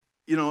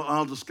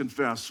I'll just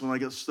confess, when I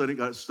got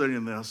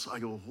studying this, I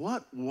go,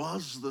 what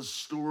was the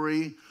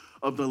story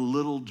of the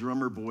little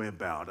drummer boy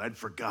about? I'd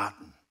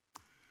forgotten.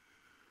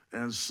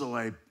 And so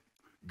I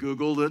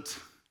Googled it,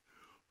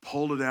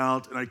 pulled it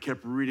out, and I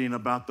kept reading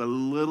about the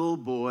little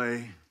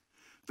boy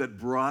that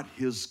brought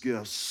his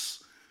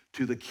gifts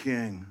to the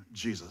King,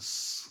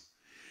 Jesus.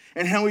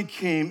 And how he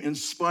came in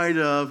spite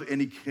of, and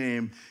he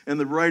came. And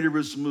the writer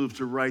was moved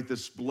to write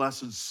this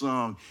blessed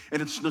song.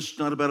 And it's just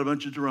not about a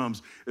bunch of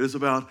drums. It is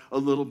about a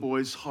little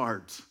boy's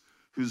heart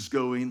who's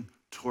going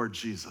toward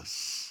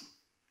Jesus.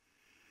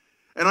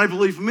 And I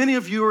believe many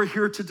of you are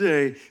here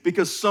today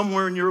because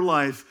somewhere in your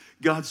life,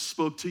 God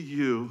spoke to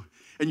you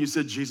and you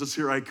said, Jesus,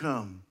 here I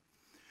come.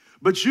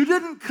 But you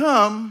didn't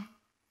come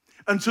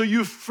until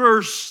you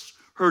first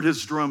heard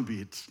his drum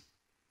beat.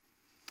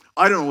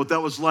 I don't know what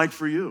that was like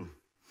for you.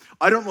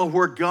 I don't know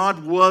where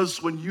God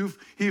was when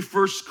he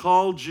first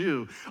called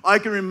you. I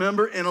can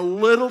remember in a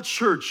little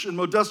church in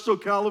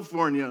Modesto,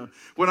 California,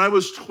 when I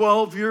was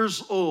 12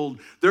 years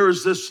old, there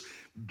was this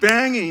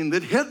banging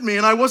that hit me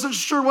and I wasn't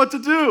sure what to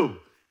do.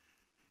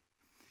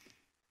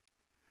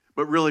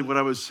 But really what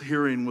I was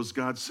hearing was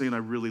God saying, I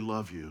really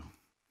love you.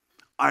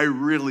 I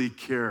really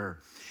care.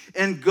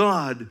 And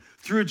God,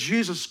 through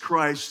Jesus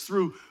Christ,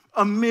 through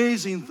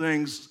amazing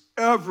things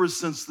ever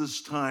since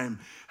this time,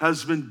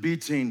 has been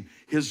beating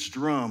his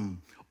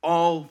drum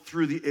all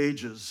through the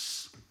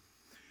ages.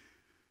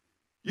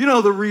 You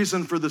know the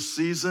reason for the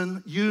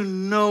season? You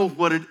know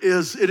what it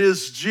is. It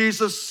is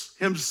Jesus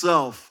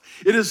himself.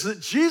 It is that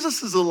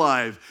Jesus is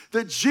alive,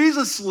 that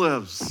Jesus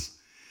lives,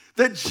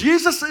 that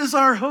Jesus is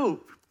our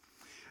hope.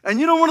 And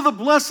you know, one of the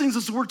blessings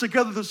is we're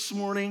together this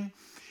morning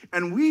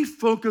and we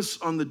focus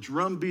on the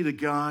drum beat of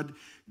God.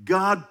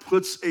 God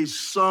puts a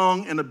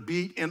song and a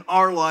beat in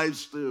our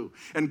lives too.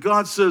 And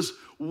God says,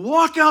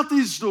 walk out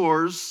these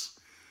doors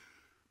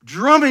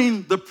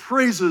drumming the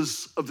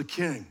praises of the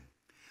King.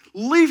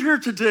 Leave here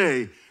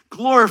today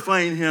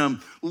glorifying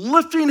him,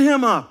 lifting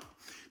him up,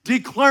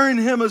 declaring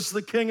him as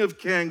the King of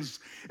Kings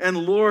and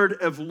Lord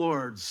of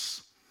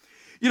Lords.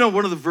 You know,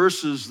 one of the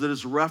verses that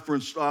is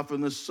referenced often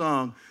in this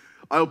song,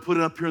 I'll put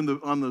it up here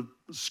on the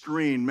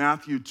screen,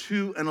 Matthew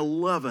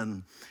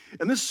 2:11.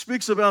 And this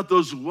speaks about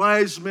those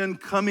wise men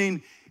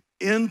coming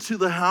into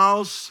the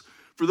house.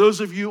 For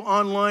those of you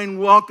online,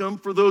 welcome.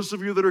 For those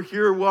of you that are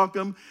here,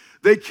 welcome.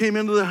 They came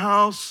into the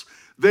house.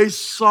 They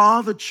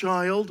saw the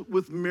child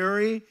with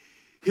Mary,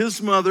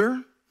 his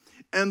mother,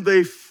 and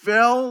they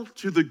fell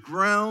to the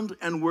ground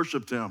and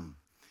worshiped him.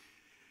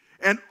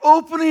 And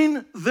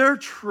opening their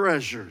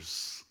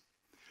treasures,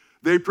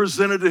 they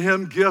presented to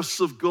him gifts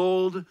of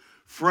gold,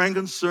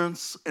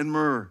 frankincense, and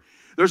myrrh.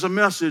 There's a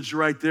message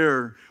right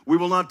there. We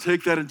will not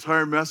take that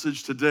entire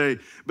message today.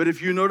 But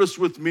if you notice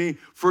with me,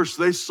 first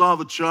they saw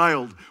the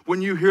child.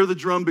 When you hear the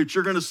drum beat,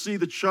 you're going to see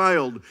the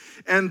child.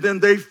 And then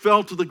they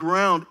fell to the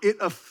ground. It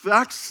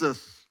affects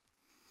us.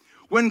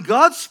 When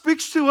God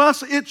speaks to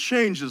us, it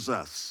changes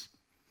us.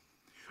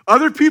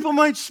 Other people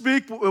might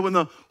speak, but when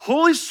the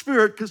Holy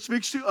Spirit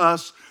speaks to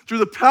us through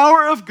the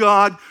power of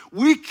God,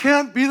 we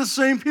can't be the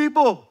same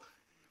people.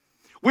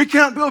 We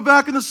can't go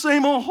back in the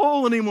same old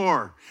hole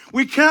anymore.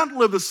 We can't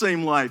live the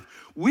same life.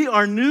 We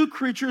are new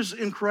creatures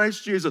in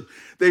Christ Jesus.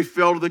 They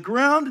fell to the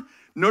ground.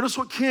 Notice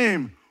what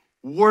came.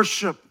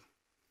 Worship.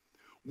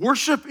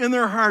 Worship in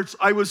their hearts.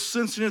 I was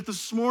sensing it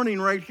this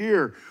morning right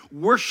here.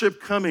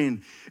 Worship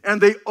coming.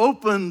 And they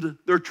opened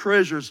their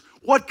treasures.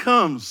 What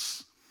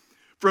comes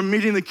from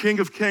meeting the King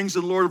of Kings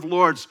and Lord of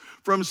Lords?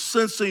 From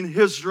sensing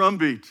his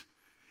drumbeat.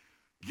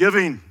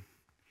 Giving.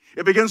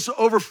 It begins to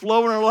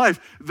overflow in our life.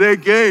 They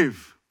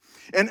gave.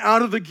 And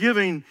out of the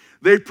giving,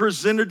 they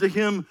presented to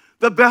him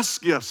the best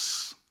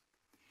gifts.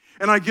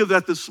 And I give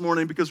that this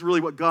morning because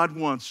really what God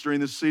wants during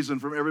this season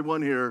from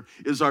everyone here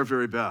is our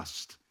very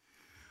best.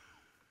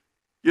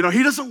 You know,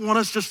 he doesn't want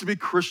us just to be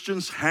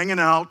Christians hanging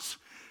out,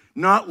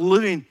 not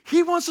living.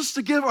 He wants us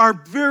to give our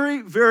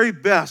very, very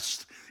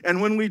best.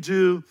 And when we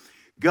do,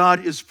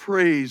 God is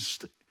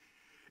praised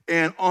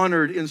and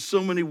honored in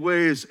so many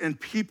ways. And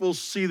people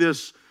see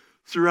this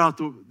throughout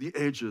the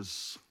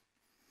ages.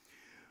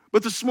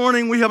 But this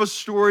morning, we have a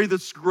story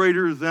that's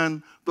greater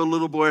than the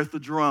little boy at the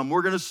drum.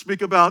 We're going to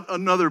speak about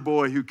another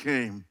boy who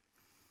came.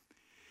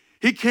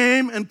 He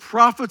came, and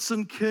prophets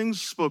and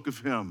kings spoke of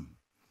him.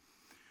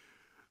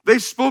 They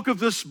spoke of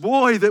this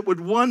boy that would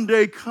one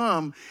day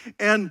come,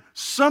 and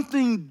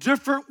something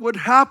different would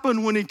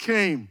happen when he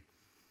came.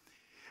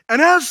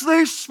 And as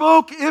they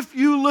spoke, if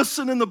you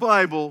listen in the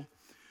Bible,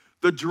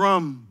 the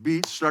drum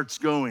beat starts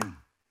going.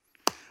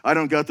 I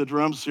don't got the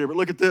drums here, but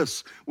look at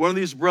this. One of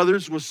these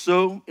brothers was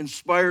so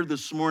inspired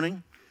this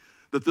morning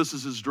that this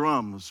is his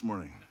drum this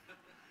morning.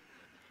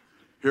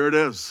 Here it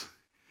is.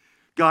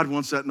 God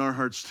wants that in our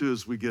hearts too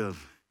as we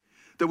give.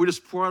 That we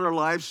just pour out our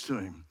lives to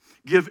him.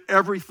 Give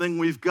everything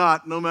we've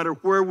got, no matter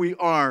where we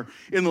are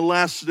in the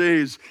last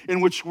days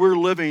in which we're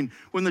living.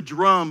 When the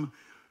drum,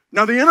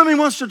 now the enemy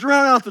wants to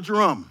drown out the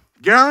drum.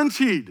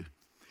 Guaranteed.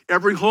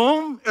 Every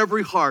home,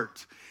 every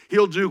heart.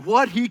 He'll do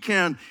what he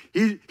can.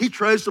 He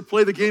tries to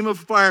play the game of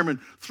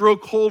fireman, throw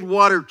cold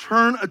water,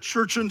 turn a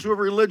church into a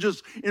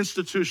religious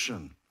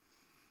institution,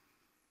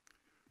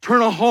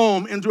 turn a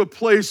home into a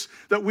place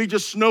that we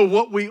just know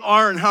what we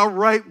are and how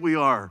right we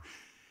are.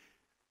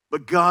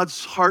 But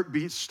God's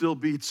heartbeat still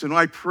beats. And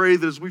I pray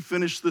that as we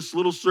finish this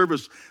little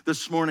service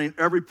this morning,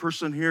 every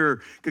person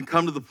here can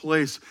come to the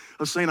place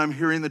of saying, I'm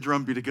hearing the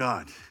drumbeat of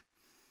God.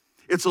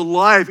 It's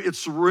alive,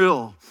 it's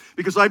real.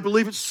 Because I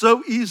believe it's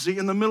so easy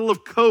in the middle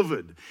of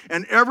COVID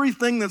and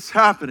everything that's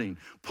happening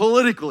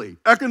politically,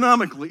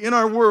 economically, in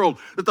our world,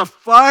 that the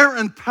fire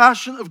and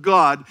passion of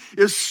God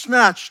is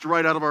snatched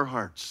right out of our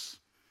hearts.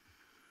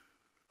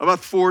 About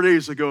 4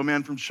 days ago, a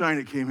man from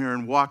China came here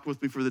and walked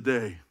with me for the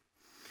day.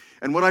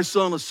 And what I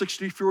saw in a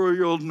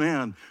 64-year-old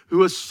man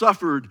who has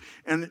suffered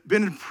and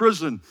been in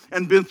prison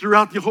and been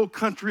throughout the whole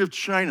country of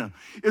China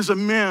is a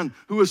man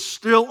who is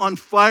still on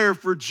fire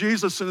for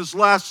Jesus in his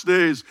last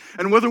days.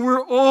 And whether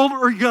we're old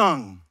or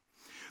young,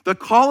 the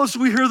call as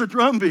we hear the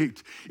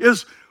drumbeat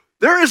is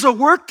there is a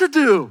work to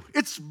do.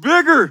 It's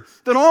bigger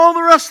than all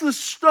the rest of this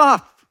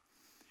stuff.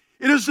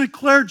 It is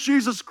declared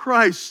Jesus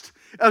Christ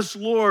as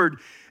Lord.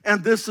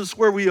 And this is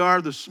where we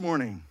are this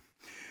morning.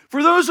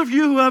 For those of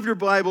you who have your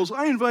Bibles,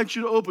 I invite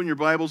you to open your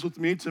Bibles with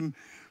me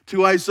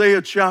to Isaiah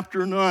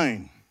chapter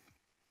 9.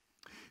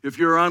 If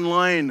you're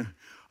online,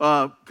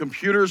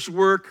 computers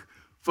work,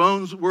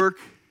 phones work,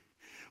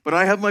 but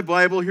I have my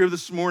Bible here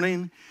this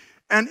morning,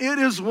 and it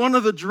is one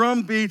of the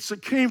drum beats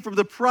that came from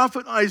the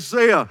prophet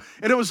Isaiah,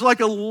 and it was like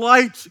a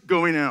light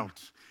going out.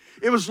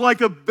 It was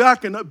like a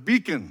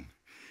beacon.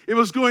 It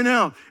was going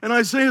out, and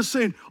Isaiah is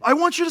saying, I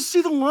want you to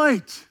see the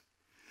light.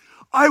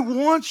 I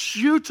want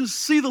you to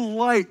see the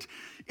light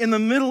in the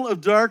middle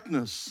of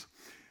darkness.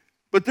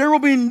 But there will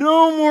be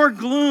no more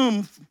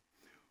gloom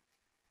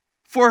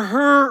for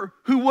her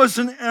who was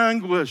in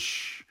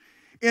anguish.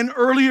 In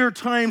earlier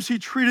times, he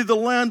treated the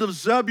land of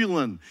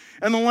Zebulun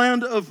and the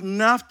land of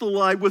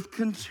Naphtali with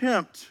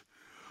contempt.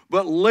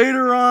 But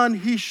later on,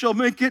 he shall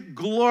make it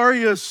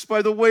glorious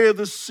by the way of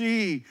the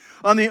sea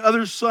on the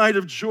other side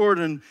of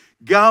Jordan,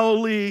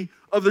 Galilee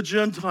of the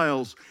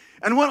Gentiles.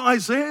 And what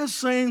Isaiah is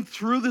saying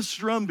through this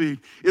drumbeat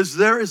is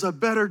there is a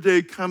better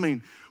day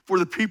coming for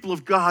the people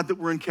of God that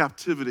were in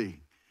captivity.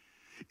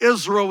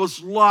 Israel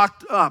was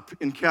locked up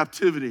in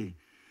captivity.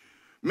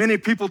 Many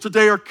people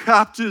today are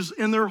captives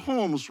in their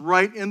homes,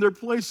 right in their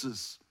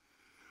places.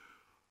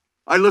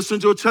 I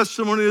listened to a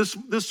testimony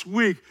this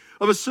week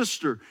of a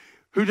sister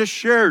who just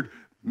shared,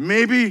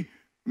 maybe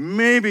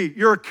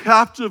you're a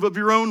captive of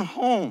your own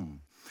home.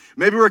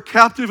 Maybe we're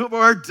captive of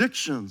our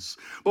addictions.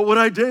 But what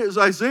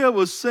Isaiah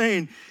was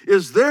saying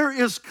is there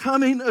is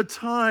coming a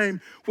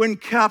time when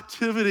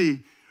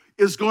captivity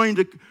is going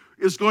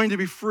to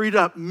be freed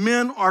up.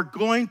 Men are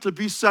going to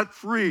be set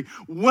free.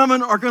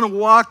 Women are going to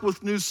walk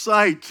with new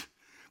sight.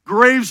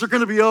 Graves are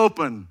going to be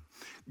open.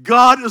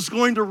 God is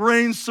going to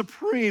reign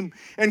supreme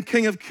and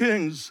King of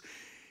Kings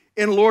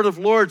and Lord of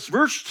Lords.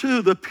 Verse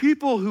 2, the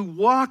people who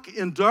walk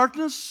in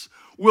darkness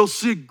will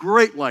see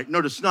great light.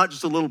 Notice, not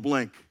just a little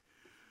blink.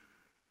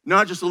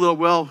 Not just a little,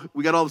 well,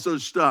 we got all this other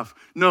stuff.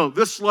 No,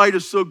 this light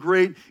is so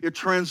great, it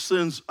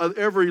transcends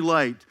every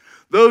light.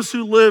 Those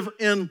who live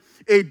in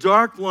a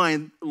dark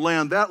land,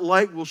 that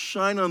light will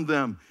shine on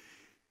them.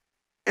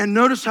 And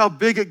notice how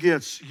big it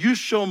gets. You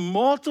shall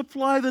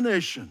multiply the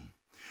nation.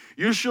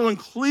 You shall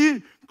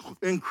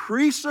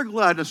increase their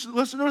gladness.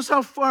 Listen, notice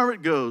how far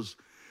it goes.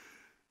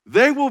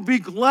 They will be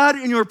glad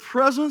in your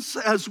presence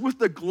as with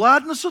the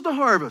gladness of the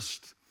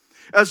harvest,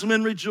 as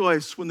men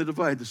rejoice when they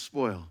divide the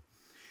spoil.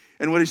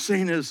 And what he's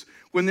saying is,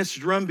 when this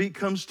drumbeat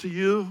comes to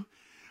you,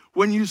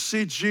 when you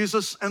see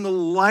Jesus and the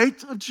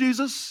light of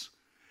Jesus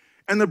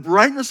and the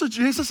brightness of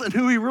Jesus and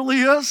who he really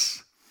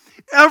is,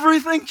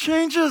 everything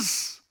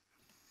changes.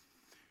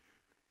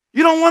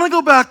 You don't want to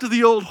go back to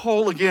the old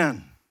hole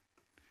again.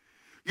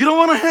 You don't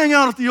want to hang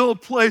out at the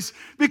old place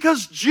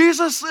because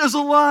Jesus is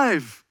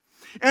alive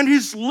and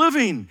he's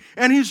living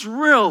and he's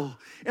real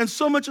and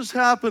so much is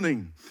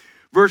happening.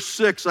 Verse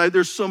 6,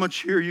 there's so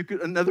much here.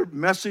 Another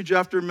message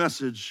after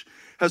message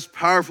has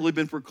powerfully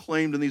been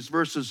proclaimed in these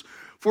verses.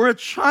 For a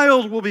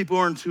child will be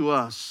born to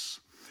us.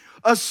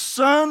 A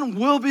son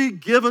will be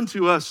given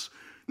to us.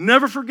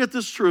 Never forget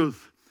this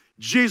truth.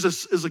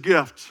 Jesus is a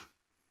gift.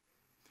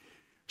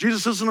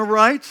 Jesus isn't a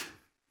right.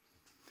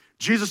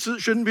 Jesus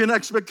shouldn't be an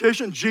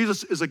expectation.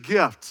 Jesus is a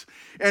gift.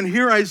 And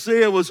here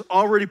Isaiah was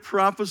already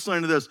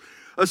prophesying to this.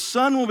 A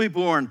son will be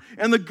born,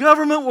 and the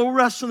government will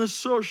rest on his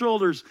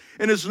shoulders,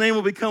 and his name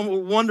will become a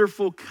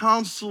wonderful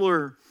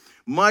counselor,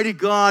 mighty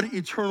God,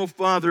 eternal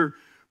Father,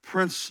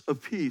 Prince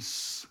of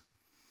Peace.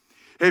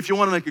 Hey, if you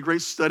want to make a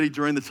great study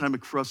during the time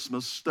of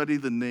Christmas, study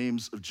the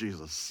names of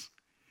Jesus.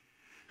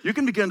 You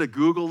can begin to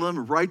Google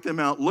them, write them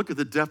out, look at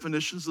the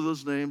definitions of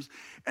those names,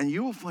 and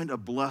you will find a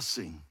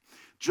blessing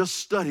just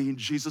studying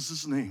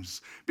Jesus'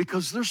 names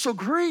because they're so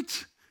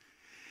great.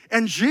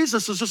 And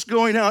Jesus is just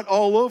going out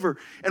all over.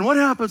 And what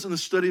happens in the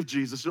study of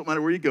Jesus, no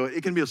matter where you go,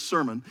 it can be a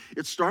sermon.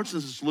 It starts in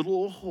this little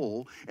old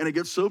hole, and it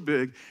gets so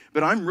big,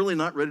 but I'm really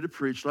not ready to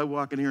preach. So I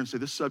walk in here and say,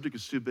 this subject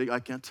is too big, I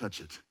can't touch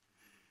it.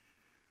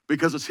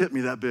 Because it's hit me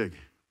that big.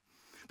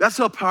 That's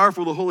how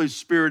powerful the Holy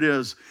Spirit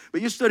is.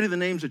 But you study the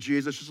names of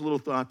Jesus, just a little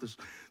thought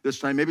this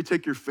time. Maybe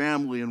take your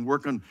family and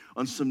work on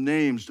some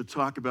names to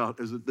talk about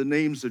as the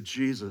names of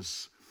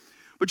Jesus.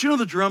 But you know,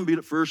 the drumbeat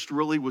at first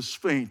really was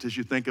faint as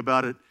you think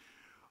about it.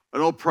 An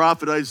old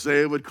prophet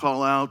Isaiah would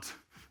call out,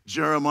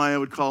 Jeremiah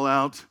would call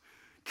out,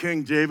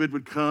 King David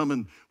would come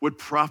and would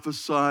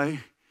prophesy,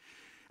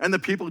 and the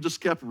people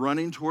just kept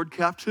running toward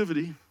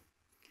captivity.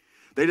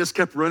 They just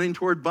kept running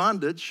toward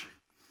bondage.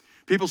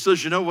 People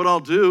says, you know what I'll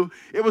do?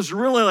 It was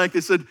really like they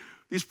said,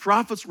 these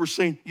prophets were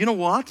saying, you know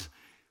what?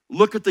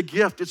 Look at the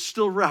gift. It's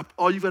still wrapped.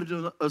 All you've got to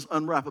do is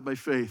unwrap it by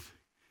faith.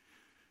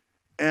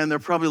 And they're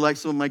probably like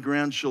some of my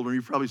grandchildren.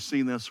 You've probably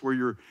seen this where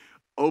you're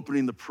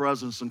opening the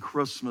presents on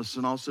Christmas,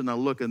 and all of a sudden I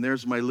look, and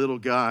there's my little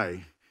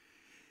guy.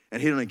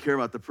 And he doesn't care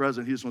about the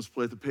present. He just wants to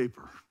play the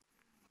paper.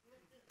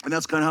 And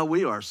that's kind of how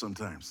we are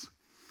sometimes.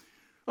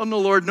 Oh, no,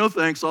 Lord, no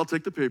thanks. I'll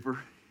take the paper.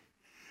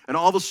 And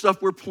all the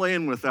stuff we're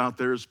playing with out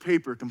there is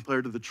paper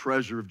compared to the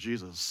treasure of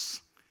Jesus.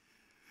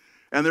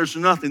 And there's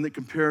nothing that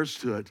compares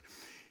to it.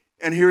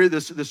 And here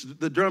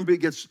the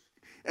drumbeat gets,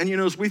 and you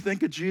know, as we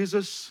think of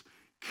Jesus,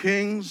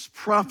 kings,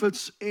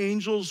 prophets,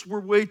 angels were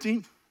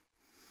waiting.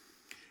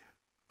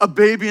 A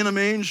baby in a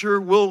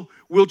manger, we'll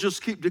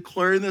just keep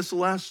declaring this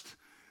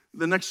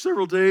the next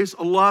several days.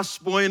 A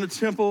lost boy in a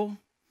temple.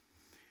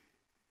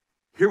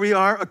 Here we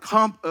are, a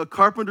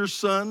carpenter's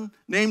son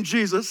named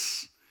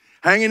Jesus,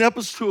 hanging up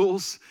his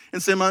tools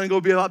and saying, I'm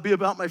going to go be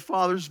about my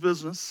Father's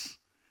business.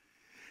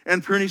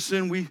 And pretty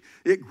soon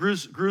it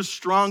grew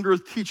stronger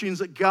with teachings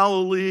at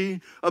Galilee,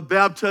 a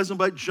baptism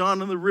by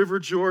John in the River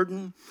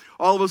Jordan.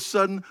 All of a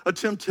sudden, a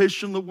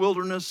temptation in the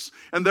wilderness.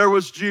 And there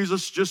was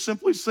Jesus just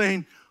simply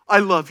saying, I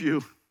love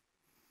you.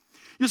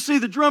 You see,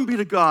 the drumbeat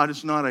of God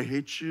is not, I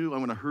hate you, I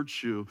want to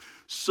hurt you.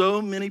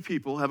 So many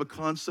people have a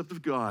concept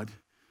of God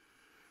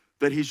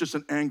that he's just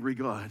an angry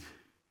God.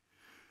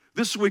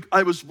 This week,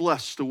 I was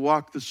blessed to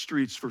walk the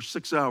streets for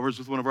 6 hours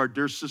with one of our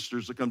dear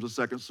sisters that comes to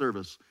second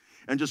service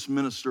and just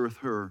minister with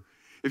her.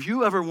 If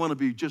you ever want to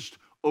be just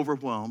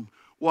overwhelmed,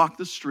 walk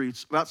the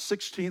streets, about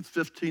 16th,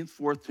 15th,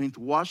 14th,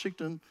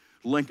 Washington,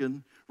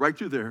 Lincoln, right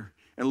through there,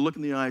 and look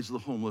in the eyes of the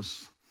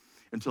homeless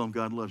and tell them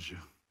God loves you.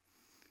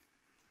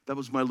 That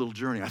was my little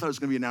journey. I thought it was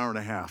going to be an hour and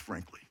a half,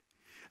 frankly.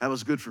 That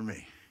was good for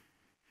me.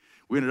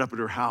 We ended up at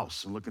her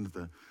house and looking at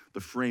the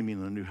framing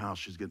of the new house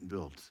she's getting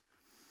built.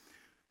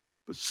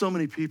 But so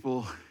many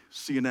people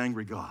see an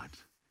angry God.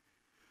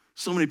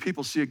 So many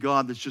people see a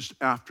God that's just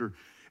after.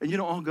 And you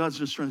know, all God's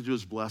just trying to do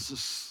is bless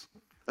us.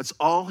 That's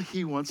all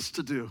he wants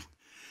to do.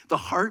 The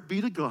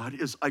heartbeat of God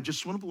is, I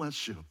just want to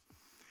bless you.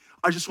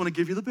 I just want to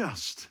give you the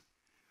best.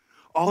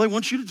 All I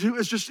want you to do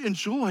is just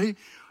enjoy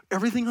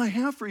everything I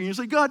have for you. You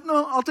say, God,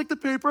 no, I'll take the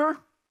paper.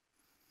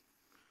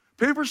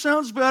 Paper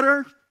sounds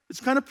better. It's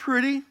kind of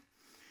pretty.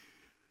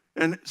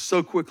 And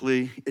so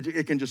quickly,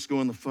 it can just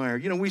go in the fire.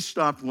 You know, we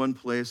stopped one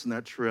place in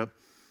that trip,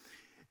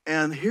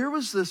 and here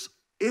was this,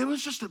 it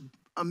was just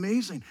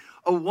amazing.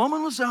 A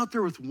woman was out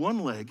there with one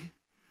leg,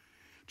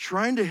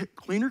 trying to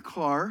clean her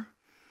car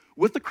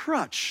with a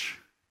crutch.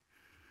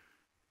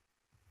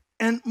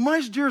 And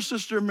my dear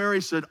sister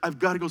Mary said, I've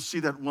got to go see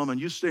that woman.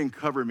 You stay and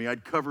cover me.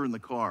 I'd cover her in the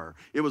car.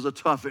 It was a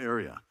tough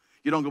area.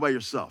 You don't go by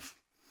yourself.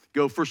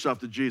 Go first off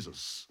to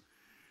Jesus.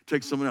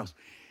 Take someone else.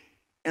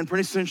 And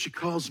pretty soon she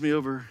calls me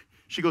over.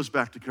 She goes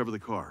back to cover the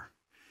car.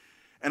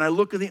 And I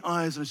look in the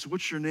eyes and I said,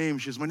 what's your name?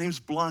 She says, my name's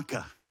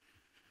Blanca.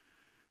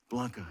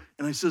 Blanca.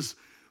 And I says,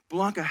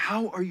 Blanca,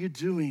 how are you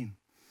doing?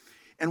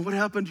 And what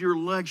happened to your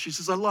leg? She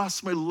says, I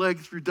lost my leg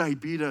through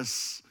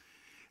diabetes.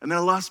 And then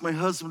I lost my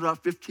husband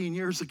about 15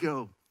 years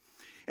ago.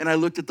 And I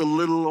looked at the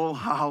little old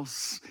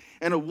house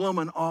and a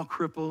woman all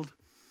crippled.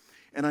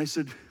 And I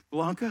said,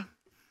 Blanca,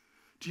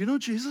 do you know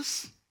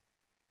Jesus?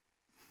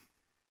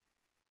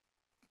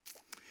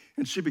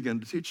 And she began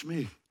to teach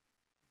me.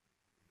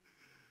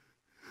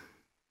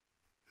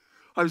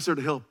 I was there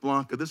to help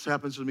Blanca. This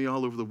happens to me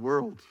all over the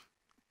world.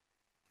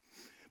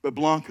 But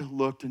Blanca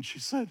looked and she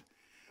said,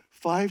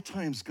 5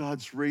 times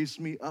God's raised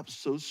me up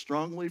so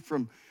strongly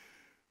from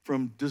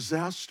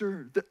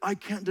disaster that I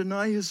can't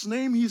deny his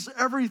name. He's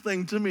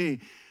everything to me.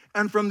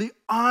 And from the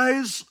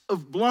eyes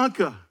of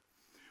Blanca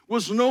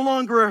was no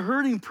longer a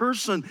hurting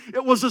person.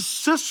 It was a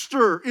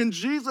sister in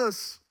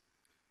Jesus,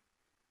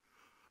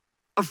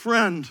 a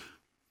friend.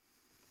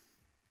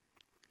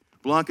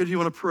 Blanca, do you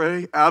want to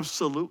pray?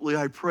 Absolutely,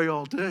 I pray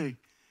all day.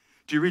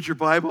 Do you read your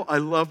Bible? I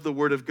love the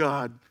Word of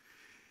God.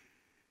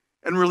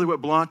 And really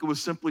what Blanca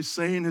was simply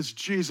saying is,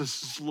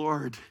 Jesus is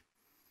Lord.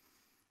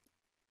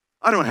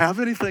 I don't have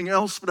anything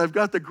else, but I've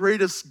got the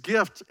greatest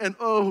gift. And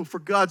oh, for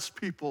God's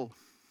people,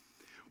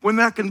 when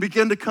that can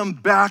begin to come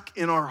back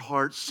in our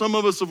hearts. Some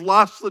of us have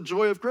lost the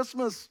joy of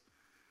Christmas.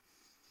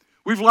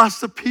 We've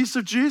lost the peace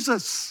of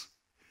Jesus.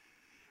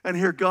 And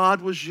here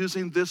God was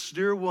using this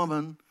dear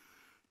woman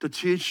to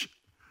teach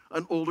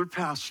an older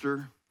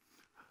pastor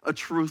a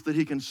truth that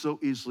he can so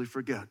easily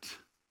forget.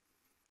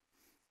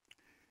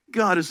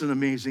 God is an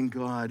amazing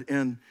God,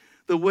 and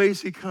the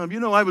ways he comes.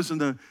 I was in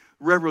the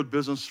railroad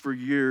business for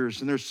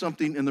years, and there's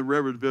something in the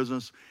railroad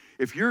business.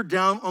 If you're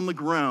down on the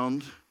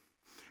ground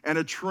and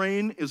a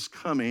train is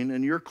coming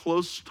and you're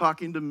close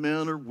talking to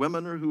men or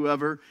women or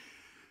whoever,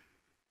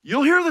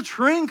 you'll hear the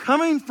train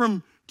coming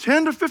from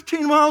 10 to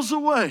 15 miles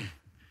away.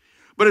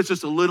 But it's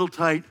just a little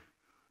tight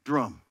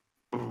drum.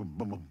 Boom,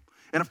 boom, boom.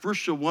 And at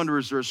first you'll wonder,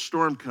 is there a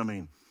storm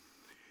coming?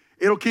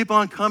 It'll keep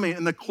on coming,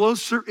 and the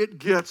closer it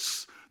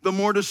gets, the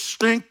more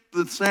distinct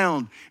the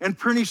sound. And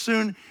pretty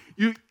soon,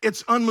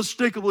 it's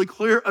unmistakably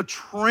clear a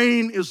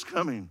train is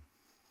coming.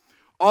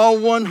 All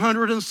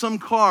 100 and some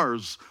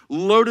cars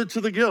loaded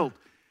to the gilt,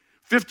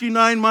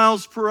 59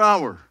 miles per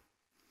hour.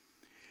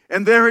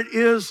 And there it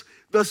is.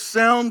 The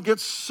sound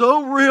gets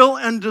so real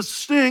and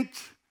distinct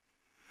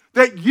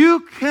that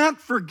you can't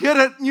forget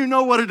it, and you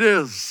know what it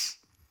is.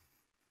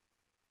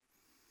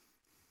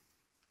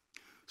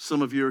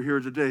 Some of you are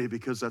here today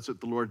because that's what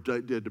the Lord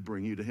did to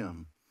bring you to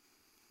him.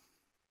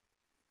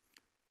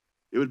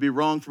 It would be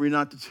wrong for me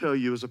not to tell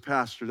you as a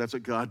pastor that's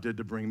what God did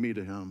to bring me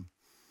to him.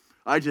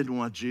 I didn't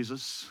want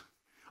Jesus.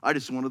 I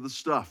just wanted the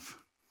stuff.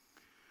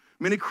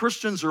 Many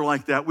Christians are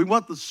like that. We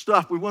want the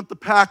stuff. We want the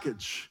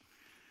package.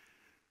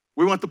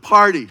 We want the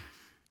party.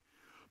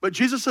 But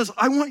Jesus says,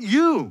 I want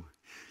you.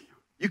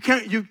 You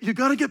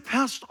got to get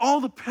past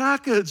all the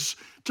package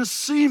to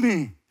see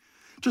me,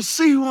 to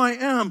see who I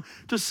am,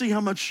 to see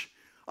how much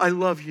I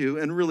love you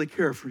and really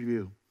care for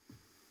you.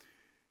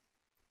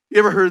 You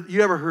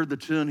ever heard the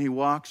tune, he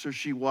walks or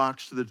she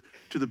walks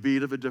to the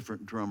beat of a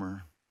different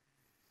drummer?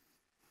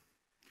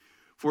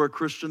 For a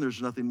Christian,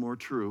 there's nothing more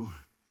true.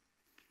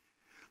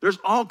 There's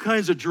all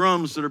kinds of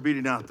drums that are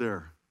beating out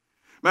there.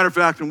 Matter of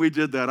fact, when we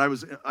did that,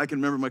 I can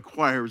remember my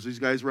choirs. These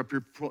guys were up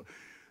here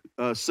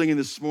singing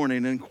this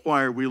morning in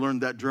choir. We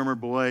learned that drummer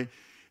boy.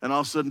 And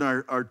all of a sudden,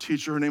 our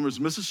teacher, her name was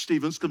Mrs.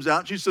 Stevens, comes out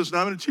and she says, now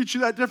I'm going to teach you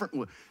that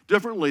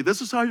differently.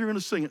 This is how you're going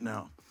to sing it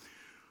now.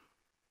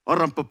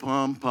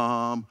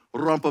 Rumpa-pum-pum,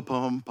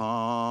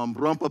 rumpa-pum-pum,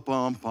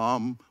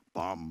 rumpa-pum-pum,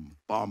 pum,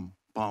 pum,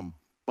 pum,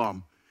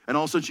 pum. And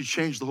all of a sudden, she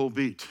changed the whole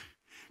beat.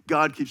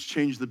 God keeps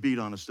changing the beat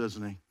on us,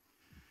 doesn't he?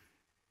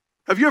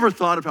 Have you ever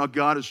thought of how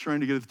God is trying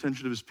to get the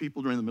attention of his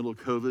people during the middle of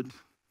COVID?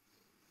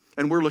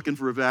 And we're looking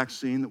for a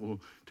vaccine that will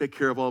take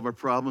care of all of our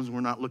problems, and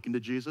we're not looking to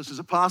Jesus. Is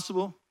it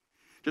possible?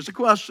 Just a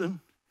question.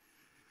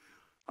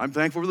 I'm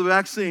thankful for the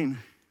vaccine.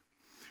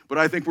 But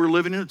I think we're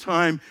living in a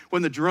time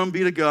when the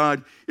drumbeat of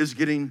God is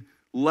getting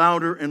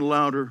louder and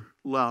louder,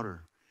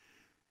 louder.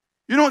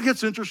 You know what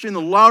gets interesting?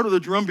 The louder the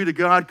drumbeat of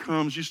God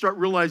comes, you start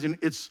realizing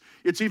it's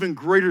even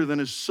greater than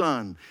his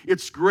son.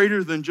 It's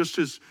greater than just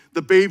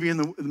the baby in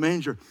the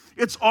manger.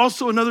 It's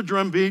also another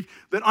drumbeat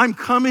that I'm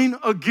coming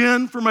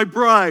again for my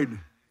bride.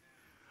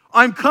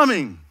 I'm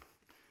coming.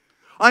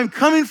 I'm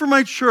coming for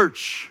my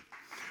church.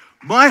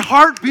 My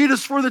heartbeat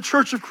is for the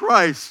church of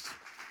Christ.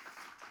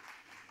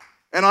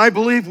 And I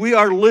believe we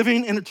are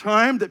living in a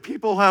time that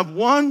people have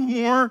one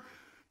more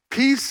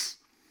piece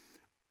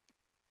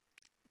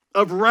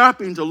of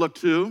wrapping to look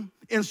to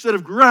instead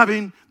of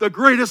grabbing the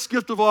greatest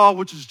gift of all,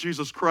 which is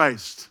Jesus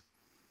Christ.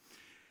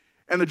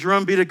 And the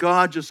drumbeat of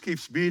God just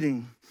keeps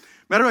beating.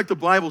 Matter of fact, the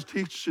Bible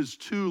teaches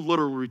two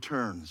literal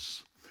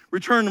returns.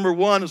 Return number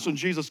one is when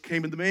Jesus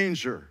came in the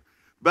manger,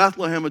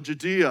 Bethlehem of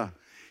Judea.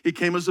 He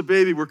came as a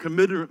baby. We're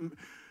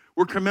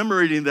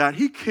commemorating that.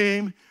 He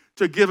came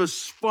to give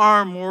us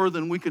far more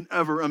than we can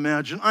ever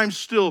imagine. I'm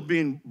still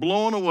being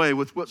blown away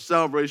with what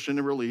salvation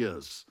really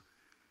is.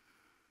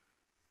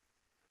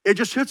 It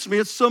just hits me.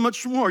 It's so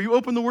much more. You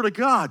open the Word of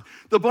God.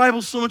 The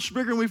Bible's so much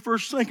bigger than we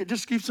first think. It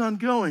just keeps on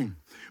going.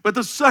 But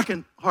the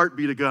second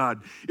heartbeat of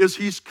God is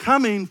he's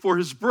coming for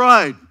his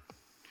bride,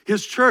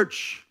 his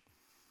church.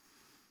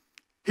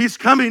 He's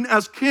coming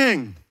as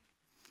king.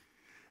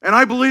 And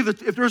I believe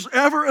that if there's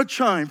ever a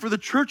time for the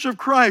church of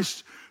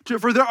Christ,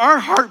 for our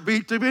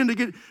heartbeat to begin to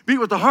get beat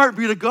with the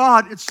heartbeat of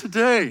God, it's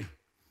today.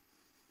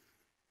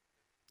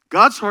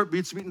 God's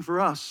heartbeat's beating for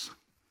us.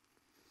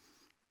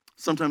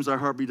 Sometimes our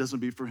heartbeat doesn't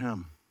beat for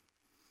him.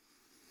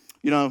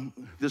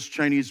 This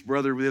Chinese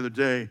brother the other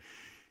day,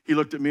 he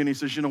looked at me and he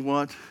says, you know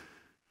what?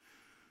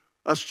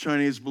 Us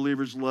Chinese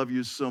believers love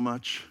you so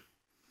much.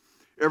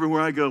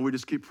 Everywhere I go, we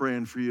just keep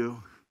praying for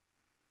you.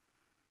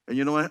 And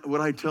you know what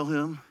I tell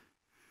him?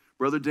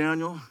 Brother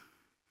Daniel,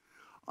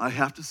 I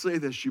have to say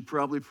this, you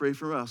probably pray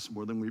for us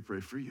more than we pray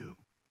for you.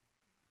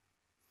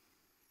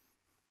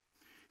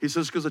 He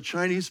says, because the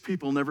Chinese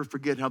people never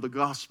forget how the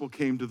gospel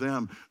came to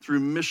them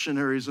through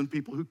missionaries and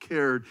people who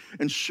cared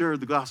and shared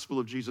the gospel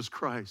of Jesus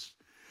Christ.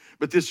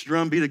 But this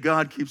drumbeat of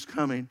God keeps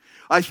coming.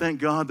 I thank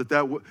God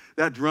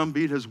that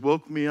drumbeat has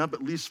woke me up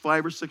at least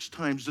 5 or 6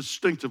 times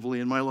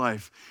distinctively in my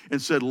life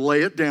and said,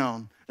 lay it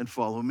down and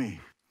follow me.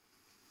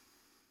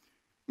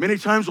 Many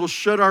times we'll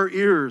shut our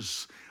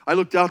ears. I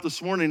looked out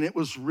this morning. It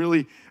was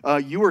really,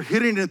 you were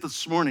hitting it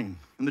this morning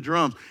in the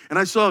drums. And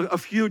I saw a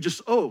few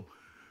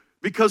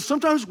because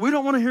sometimes we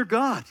don't want to hear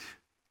God.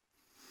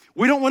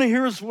 We don't want to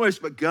hear his voice,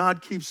 but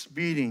God keeps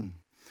beating.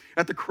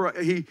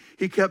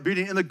 He kept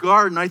beating in the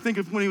garden. I think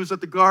of when he was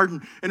at the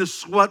garden and his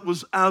sweat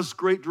was as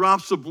great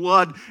drops of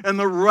blood and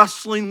the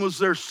wrestling was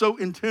there so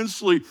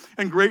intensely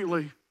and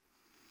greatly.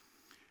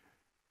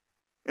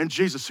 And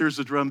Jesus hears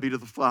the drumbeat of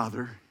the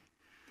Father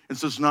and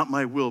says, not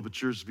my will, but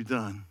yours be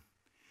done.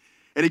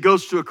 And he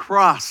goes to a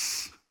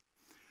cross,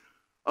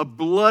 a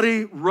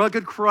bloody,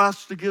 rugged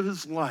cross to give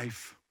his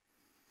life.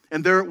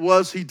 And there it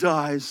was, he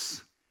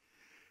dies.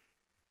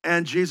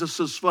 And Jesus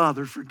says,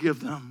 Father, forgive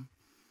them.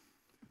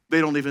 They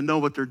don't even know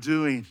what they're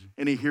doing.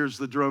 And he hears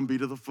the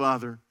drumbeat of the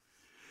Father.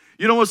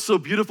 You know what's so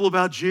beautiful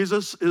about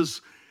Jesus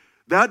is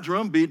that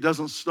drumbeat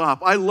doesn't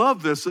stop. I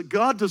love this, that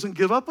God doesn't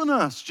give up on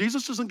us.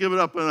 Jesus doesn't give it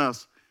up on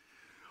us.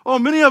 Oh,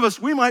 many of us,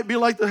 we might be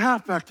like the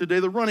halfback today,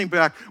 the running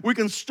back. We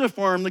can stiff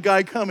arm the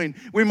guy coming.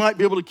 We might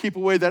be able to keep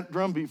away that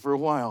drumbeat for a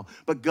while.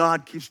 But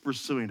God keeps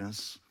pursuing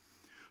us.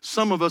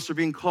 Some of us are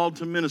being called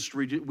to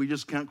ministry we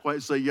just can't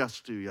quite say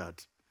yes to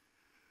yet.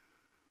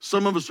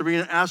 Some of us are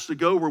being asked to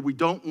go where we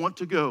don't want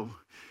to go.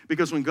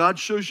 Because when God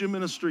shows you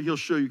ministry, he'll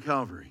show you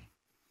Calvary.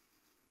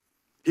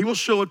 He will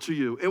show it to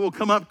you. It will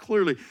come up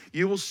clearly.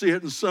 You will see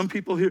it. And some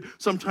people here,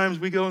 sometimes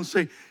we go and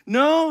say,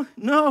 no,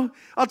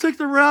 I'll take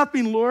the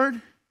wrapping,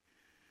 Lord.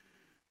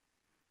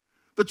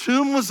 The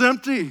tomb was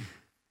empty.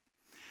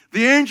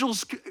 The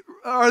angels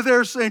are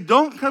there saying,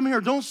 don't come here.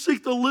 Don't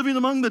seek the living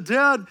among the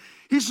dead.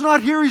 He's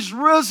not here. He's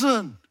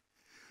risen.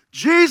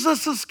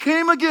 Jesus has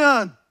came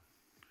again.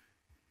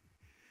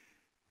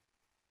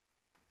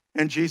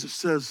 And Jesus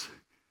says,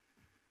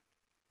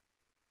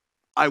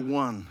 I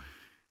won.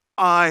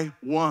 I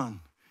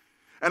won.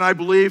 And I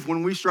believe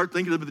when we start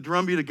thinking of the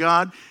drumbeat of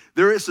God,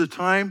 there is a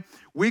time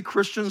we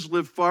Christians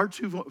live far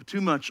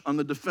too much on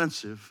the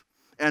defensive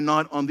and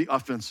not on the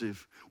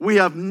offensive. We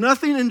have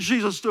nothing in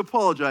Jesus to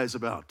apologize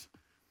about.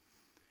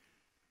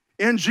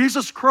 In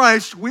Jesus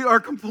Christ, we are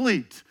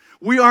complete.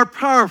 We are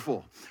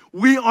powerful.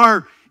 We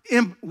are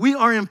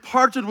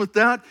imparted with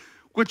that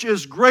which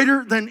is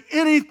greater than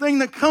anything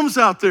that comes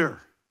out there.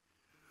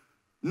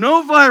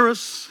 No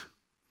virus,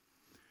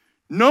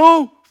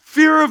 no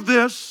fear of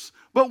this,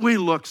 but we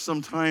look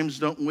sometimes,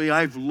 don't we?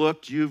 I've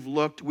looked, you've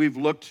looked, we've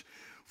looked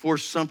for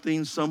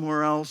something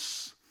somewhere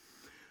else.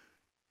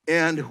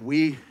 And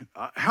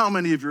how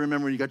many of you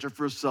remember when you got your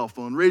first cell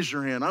phone? Raise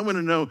your hand. I want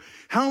to know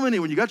how many,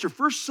 when you got your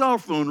first cell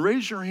phone,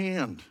 raise your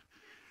hand.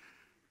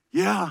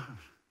 Yeah.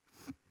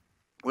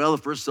 Well,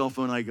 the first cell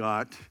phone I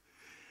got,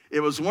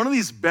 it was one of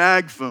these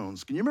bag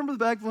phones. Can you remember the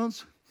bag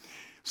phones?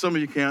 Some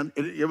of you can.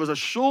 It was a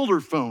shoulder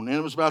phone, and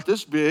it was about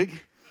this big.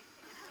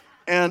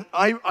 And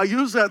I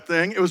used that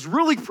thing. It was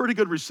really pretty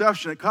good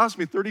reception. It cost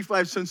me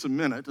 35 cents a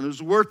minute, and it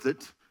was worth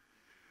it.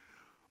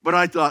 But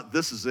I thought,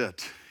 this is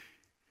it.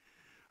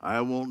 I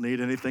won't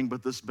need anything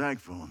but this bag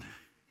phone.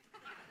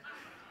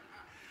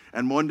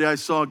 And one day I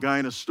saw a guy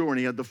in a store, and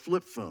he had the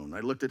flip phone.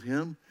 I looked at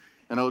him,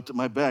 and I looked at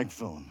my bag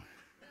phone.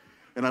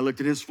 And I looked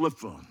at his flip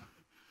phone.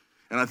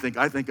 And I think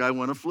I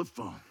want a flip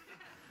phone.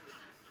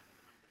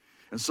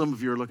 And some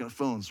of you are looking at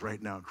phones right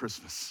now at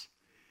Christmas.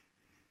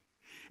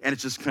 And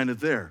it's just kind of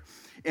there.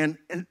 And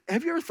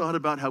have you ever thought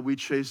about how we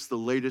chase the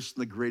latest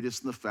and the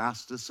greatest and the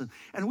fastest?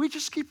 And we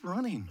just keep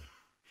running.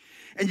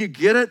 And you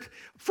get it.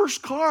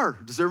 First car.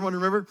 Does everyone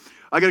remember?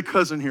 I got a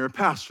cousin here, a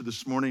pastor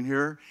this morning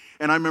here.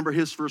 And I remember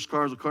his first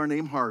car was a car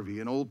named Harvey,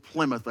 an old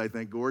Plymouth, I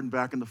think, Gordon,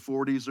 back in the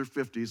 40s or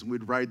 50s. And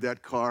we'd ride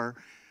that car.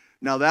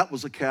 Now, that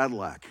was a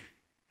Cadillac.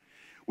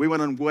 We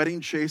went on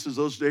wedding chases.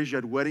 Those days, you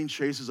had wedding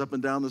chases up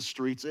and down the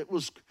streets. It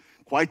was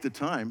quite the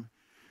time.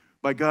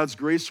 By God's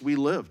grace, we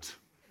lived.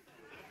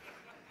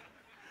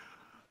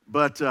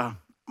 But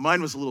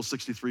mine was a little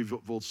 63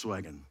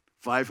 Volkswagen,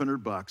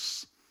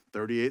 $500,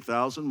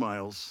 38,000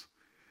 miles.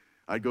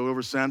 I'd go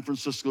over San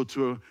Francisco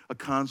to a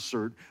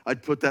concert.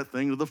 I'd put that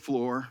thing to the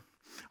floor.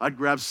 I'd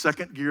grab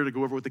second gear to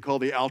go over what they call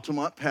the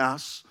Altamont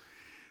Pass.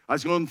 I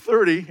was going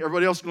 30,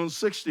 everybody else going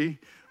 60,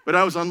 but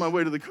I was on my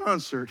way to the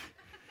concert.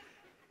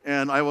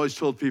 And I always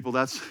told people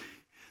that's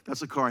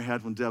the car I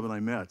had when Deb and I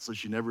met. So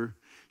she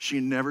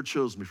never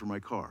chose me for my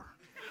car.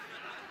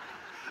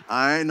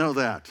 I know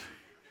that.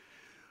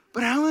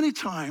 But how many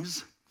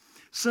times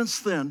since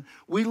then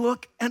we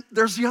look and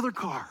there's the other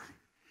car?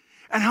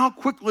 And how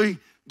quickly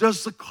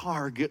does the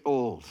car get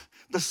old?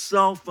 The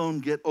cell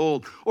phone get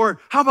old? Or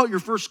how about your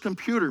first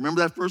computer?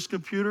 Remember that first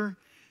computer?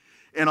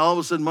 And all of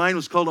a sudden mine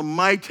was called a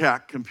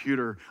MyTac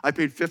computer. I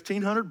paid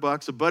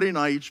 $1,500. A buddy and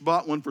I each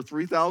bought one for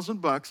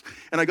 $3,000.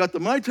 And I got the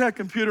MyTac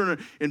computer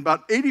in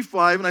about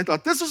 85, and I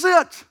thought, this is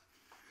it.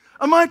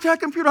 A MyTac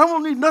computer. I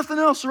won't need nothing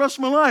else the rest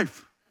of my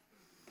life.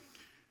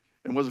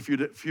 And it was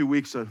a few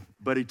weeks, a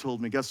buddy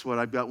told me, guess what?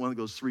 I've got one that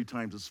goes 3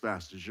 times as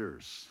fast as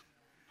yours.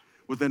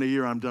 Within a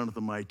year, I'm done with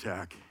the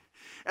MyTac.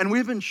 And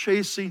we've been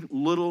chasing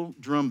little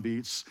drum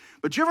beats.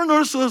 But you ever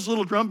notice those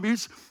little drum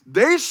beats?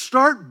 They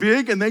start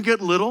big and they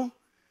get little.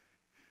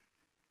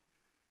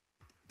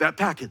 That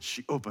package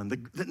you open,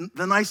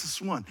 the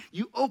nicest one,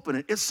 you open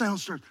it, it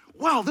sounds,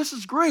 wow, this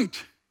is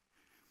great.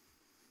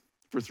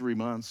 For 3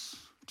 months,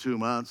 2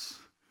 months,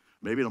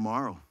 maybe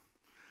tomorrow.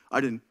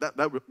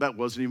 That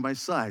wasn't even my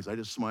size. I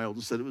just smiled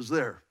and said it was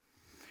there.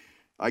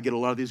 I get a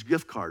lot of these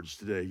gift cards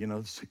today. You know,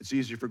 it's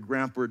easier for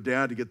grandpa or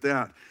dad to get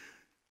that.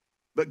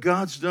 But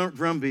God's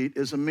drumbeat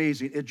is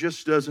amazing. It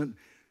just doesn't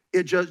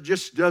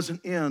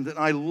end. And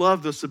I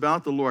love this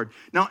about the Lord.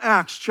 Now,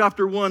 Acts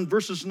chapter 1,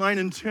 verses 9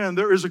 and 10,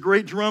 there is a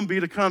great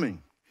drumbeat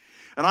coming.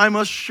 And I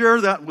must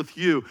share that with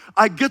you.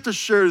 I get to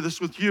share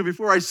this with you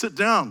before I sit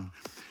down.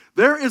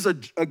 There is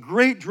a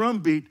great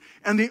drumbeat,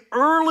 and the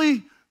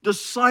early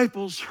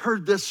disciples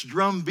heard this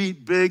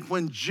drumbeat big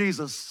when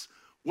Jesus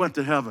went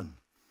to heaven.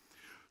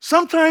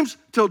 Sometimes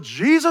till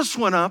Jesus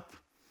went up,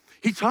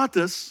 he taught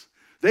this,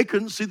 they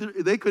couldn't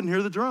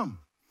hear the drum.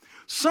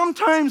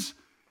 Sometimes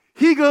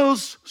he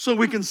goes so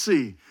we can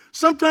see.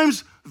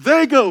 Sometimes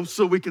they go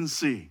so we can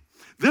see.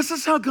 This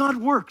is how God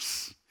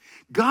works.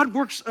 God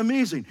works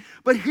amazing.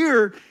 But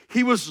here,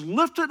 he was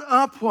lifted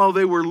up while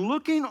they were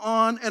looking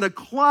on, and a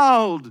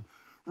cloud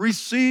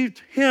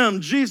received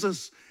him,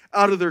 Jesus,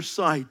 out of their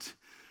sight.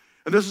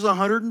 And this is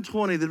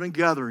 120 that had been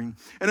gathering.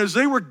 And as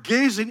they were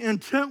gazing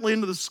intently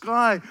into the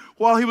sky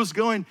while he was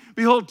going,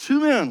 behold, two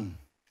men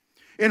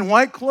in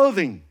white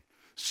clothing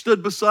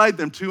stood beside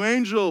them, two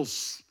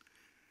angels.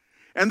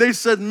 And they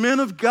said, Men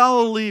of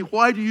Galilee,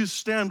 why do you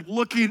stand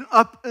looking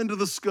up into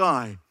the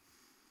sky?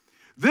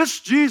 This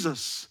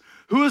Jesus,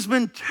 who has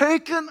been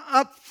taken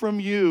up from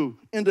you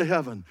into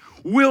heaven,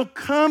 will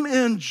come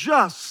in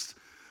just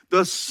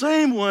the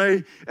same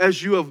way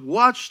as you have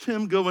watched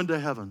him go into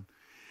heaven.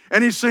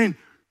 And he's saying,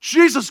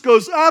 Jesus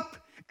goes up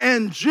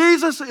and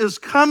Jesus is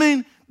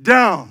coming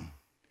down.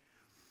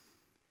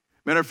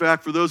 Matter of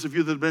fact, for those of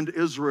you that have been to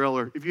Israel,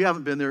 or if you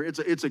haven't been there,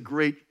 it's a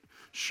great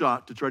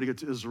shot to try to get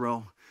to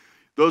Israel.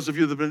 Those of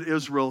you that have been to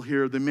Israel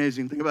here, the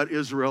amazing thing about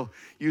Israel,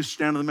 you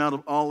stand on the Mount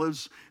of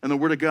Olives, and the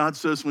Word of God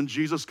says when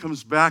Jesus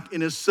comes back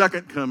in his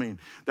second coming,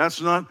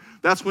 that's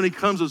when he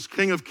comes as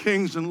King of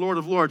Kings and Lord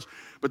of Lords.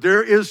 But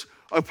there is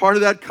a part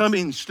of that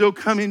coming, still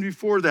coming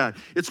before that.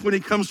 It's when he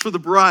comes for the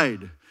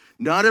bride.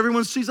 Not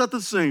everyone sees that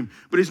the same,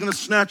 but he's going to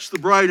snatch the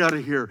bride out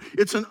of here.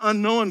 It's an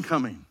unknown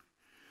coming.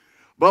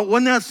 But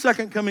when that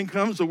second coming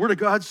comes, the Word of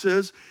God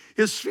says,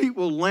 his feet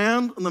will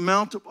land on the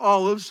Mount of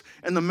Olives,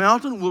 and the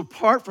mountain will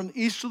part from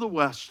the east to the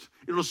west.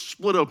 It will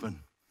split open.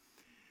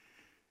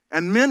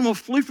 And men will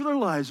flee for their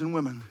lives, and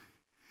women.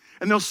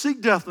 And they'll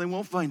seek death, and they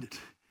won't find it.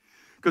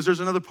 Because there's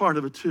another part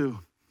of it, too.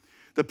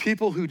 The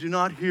people who do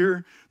not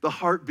hear the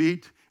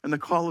heartbeat and the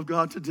call of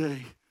God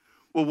today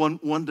will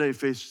one day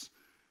face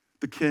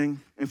the King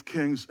of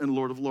Kings and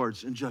Lord of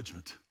Lords in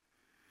judgment.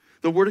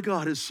 The Word of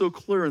God is so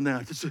clear in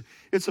that.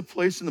 It's a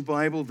place in the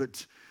Bible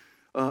that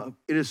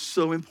it is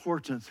so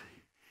important.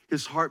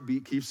 His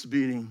heartbeat keeps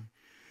beating.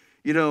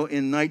 You know,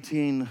 in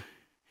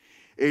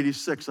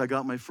 1986, I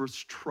got my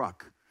first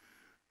truck.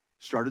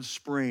 Started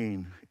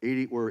spraying.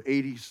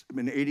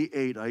 In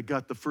 88, I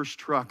got the first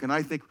truck. And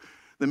I think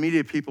the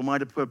media people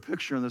might have put a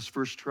picture in this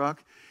first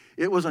truck.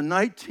 It was a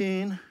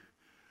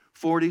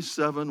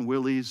 1947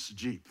 Willys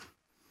Jeep.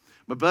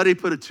 My buddy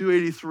put a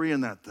 283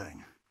 in that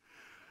thing.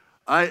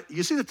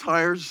 You see the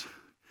tires?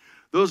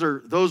 Those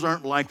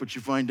aren't like what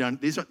you find down.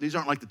 These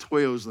aren't like the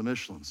Toyos, the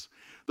Michelins.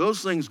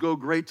 Those things go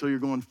great till you're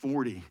going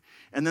 40,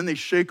 and then they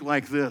shake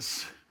like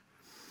this.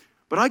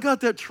 But I got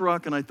that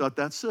truck, and I thought,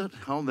 that's it.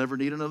 I'll never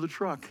need another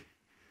truck.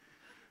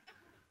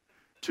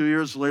 2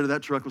 years later,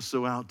 that truck was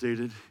so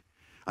outdated.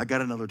 I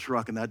got another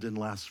truck, and that didn't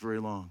last very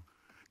long.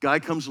 Guy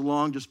comes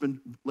along, just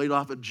been laid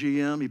off at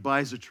GM. He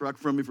buys a truck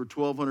from me for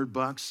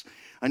 $1,200.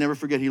 I never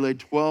forget, he laid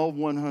 12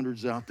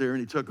 100s out there, and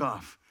he took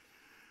off.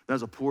 That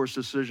was the poorest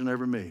decision I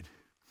ever made.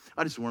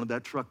 I just wanted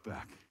that truck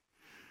back.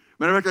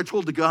 Matter of fact, I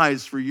told the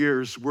guys for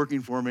years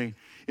working for me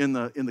in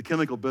the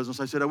chemical business,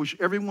 I said, I wish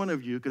every one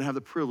of you could have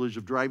the privilege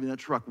of driving that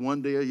truck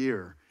one day a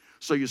year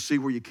so you see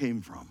where you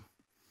came from.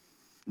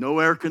 No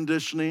air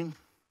conditioning,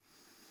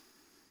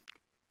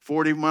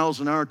 40 miles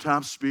an hour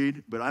top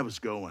speed, but I was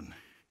going.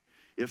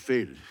 It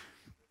faded.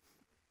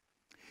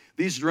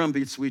 These drum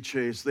beats we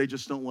chase, they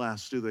just don't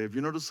last, do they? Have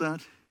you noticed that?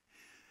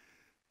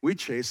 We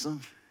chase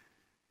them.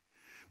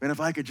 Man, if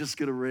I could just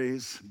get a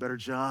raise, better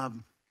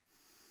job,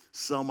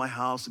 sell my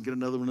house and get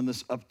another one in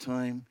this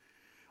uptime,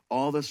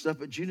 all this stuff.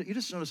 But you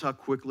just notice how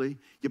quickly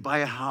you buy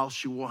a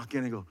house, you walk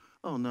in and go,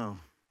 oh no,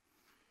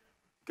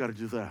 got to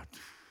do that.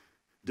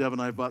 Deb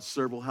and I have bought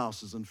several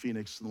houses in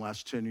Phoenix in the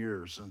last 10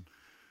 years. And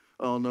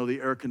oh no, the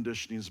air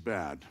conditioning is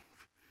bad.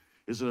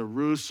 Is it a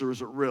roof or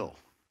is it real?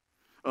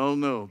 Oh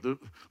no,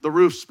 the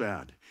roof's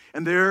bad.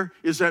 And there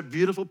is that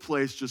beautiful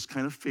place just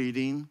kind of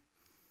fading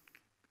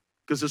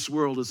because this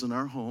world isn't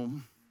our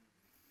home.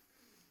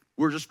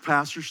 We're just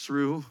passers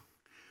through.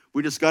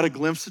 We just got a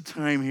glimpse of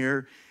time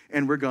here,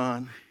 and we're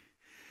gone.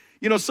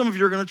 You know, some of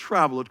you are going to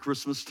travel at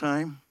Christmas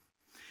time.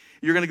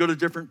 You're going to go to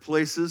different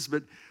places,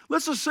 but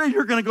let's just say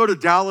you're going to go to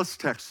Dallas,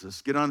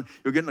 Texas. You'll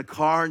get in a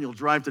car, and you'll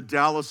drive to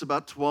Dallas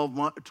about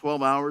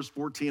 12 hours,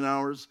 14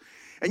 hours,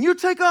 and you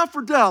take off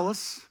for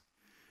Dallas.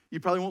 You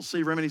probably won't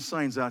see very many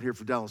signs out here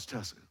for Dallas,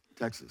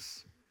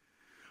 Texas.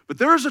 But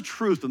there is a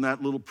truth in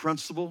that little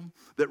principle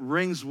that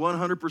rings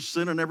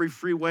 100% on every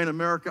freeway in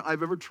America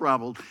I've ever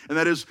traveled, and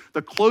that is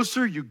the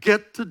closer you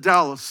get to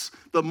Dallas,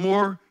 the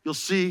more you'll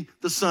see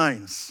the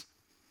signs.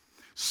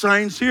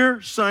 Signs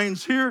here,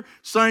 signs here,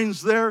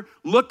 signs there.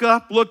 Look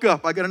up, look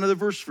up. I got another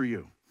verse for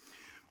you.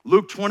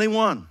 Luke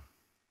 21,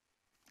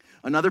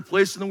 another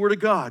place in the Word of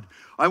God.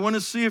 I want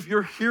to see if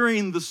you're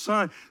hearing the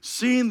sign,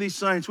 seeing these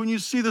signs. When you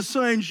see the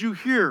signs, you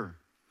hear.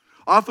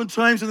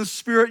 Oftentimes in the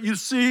Spirit, you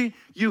see,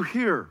 you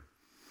hear.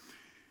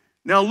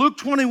 Now, Luke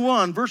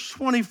 21, verse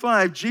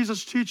 25,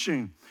 Jesus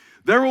teaching,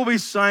 there will be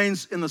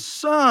signs in the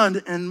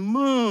sun and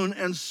moon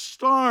and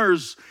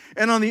stars,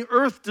 and on the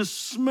earth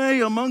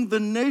dismay among the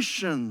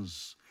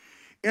nations,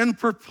 and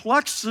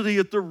perplexity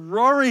at the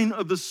roaring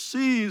of the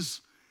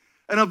seas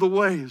and of the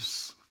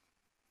waves.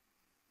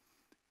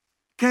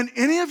 Can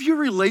any of you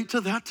relate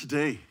to that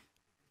today?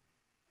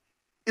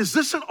 Is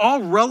this at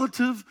all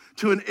relative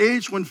to an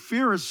age when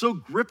fear has so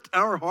gripped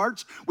our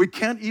hearts we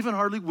can't even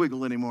hardly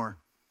wiggle anymore?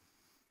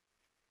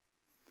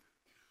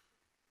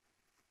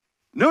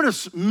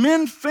 Notice,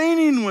 men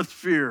fainting with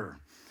fear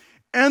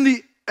and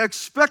the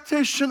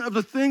expectation of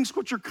the things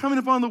which are coming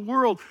upon the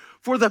world,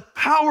 for the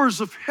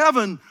powers of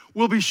heaven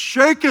will be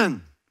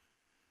shaken.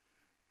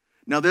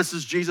 Now, this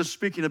is Jesus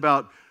speaking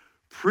about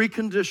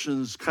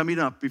preconditions coming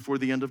up before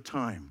the end of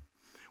time.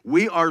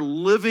 We are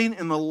living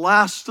in the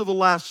last of the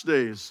last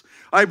days.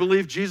 I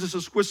believe Jesus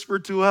has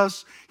whispered to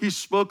us. He's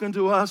spoken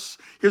to us.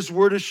 His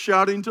word is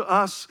shouting to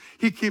us.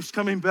 He keeps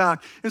coming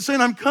back and saying,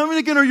 I'm coming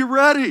again. Are you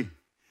ready?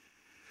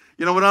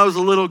 You know, when I was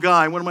a little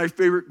guy, one of my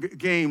favorite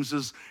games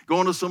is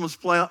going to someone's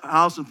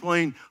house and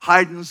playing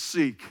hide and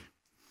seek.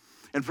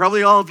 And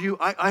probably all of you,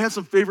 I had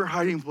some favorite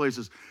hiding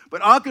places.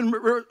 But I can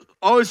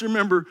always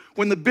remember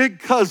when the big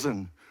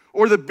cousin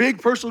or the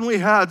big person we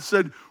had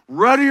said,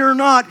 ready or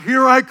not,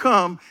 here I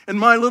come, and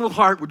my little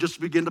heart would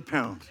just begin to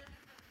pound.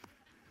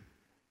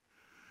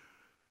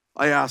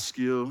 I ask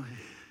you,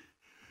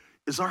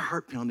 is our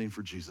heart pounding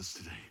for Jesus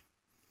today?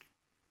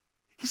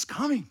 He's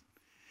coming.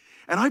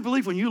 And I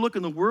believe when you look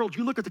in the world,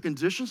 you look at the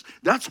conditions,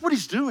 that's what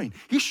he's doing.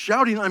 He's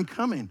shouting, I'm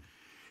coming.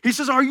 He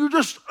says, are you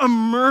just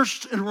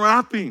immersed in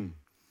rapping?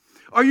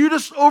 Are you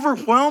just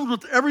overwhelmed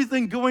with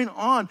everything going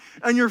on?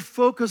 And your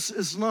focus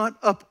is not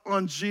up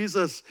on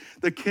Jesus,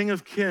 the King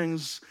of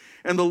Kings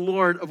and the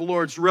Lord of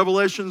Lords.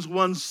 Revelations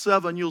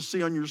 1:7, you'll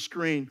see on your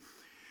screen.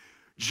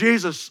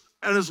 Jesus,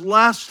 at his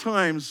last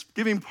times,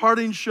 giving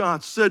parting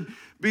shots, said,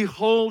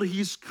 behold,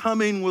 he's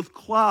coming with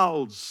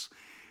clouds.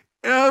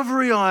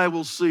 Every eye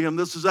will see him.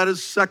 This is at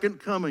his second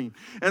coming.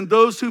 And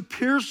those who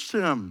pierced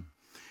him,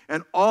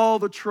 and all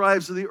the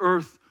tribes of the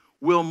earth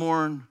will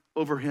mourn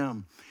over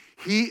him.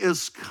 He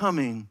is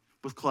coming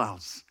with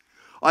clouds.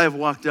 I have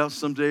walked out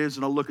some days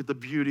and I'll look at the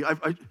beauty.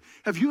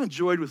 Have you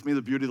enjoyed with me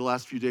the beauty of the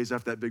last few days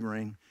after that big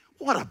rain?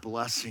 What a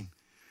blessing.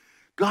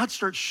 God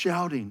starts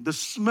shouting. The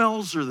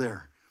smells are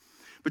there.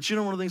 But you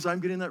know one of the things I'm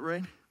getting in that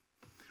rain?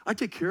 I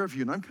take care of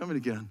you and I'm coming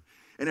again.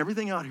 And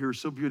everything out here is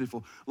so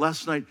beautiful.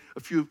 Last night,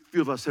 a few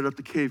of us headed up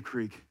to Cave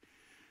Creek.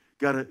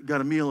 Got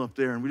a meal up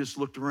there, and we just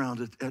looked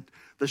around at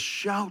the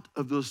shout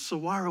of those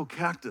saguaro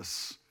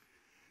cactus.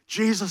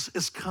 Jesus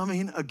is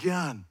coming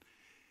again.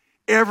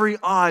 Every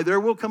eye, there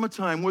will come a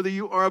time, whether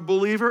you are a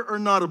believer or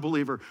not a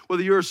believer,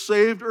 whether you're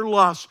saved or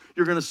lost,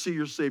 you're going to see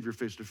your Savior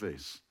face to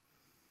face.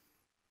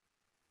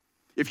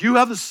 If you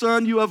have the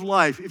Son, you have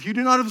life. If you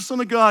do not have the Son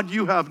of God,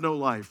 you have no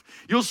life.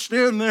 You'll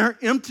stand there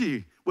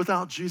empty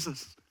without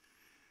Jesus.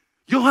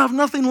 You'll have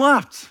nothing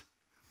left.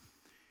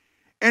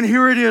 And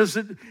here it is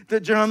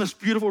that John, this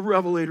beautiful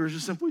revelator,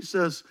 just simply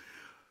says,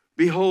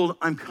 behold,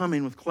 I'm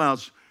coming with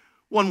clouds.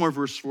 One more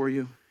verse for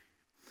you.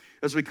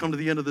 As we come to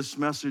the end of this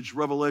message,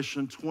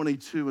 Revelation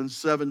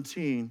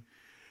 22:17.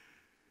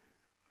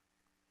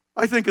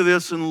 I think of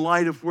this in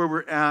light of where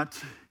we're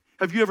at.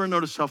 Have you ever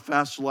noticed how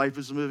fast life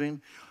is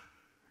moving?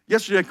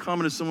 Yesterday I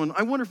commented to someone,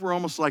 I wonder if we're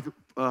almost like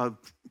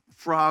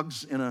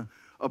frogs in a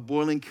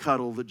boiling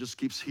kettle that just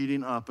keeps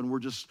heating up, and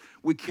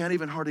we can't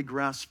even hardly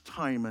grasp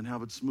time and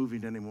how it's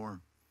moving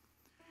anymore.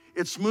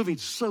 It's moving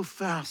so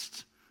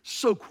fast,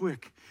 so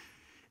quick.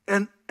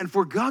 And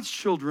for God's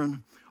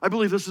children, I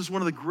believe this is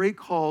one of the great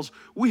calls.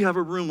 We have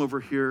a room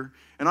over here,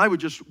 and I would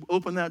just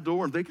open that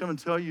door, and they come and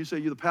tell you, say,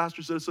 the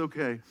pastor said it's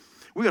okay.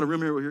 We got a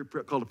room here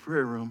called a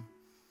prayer room.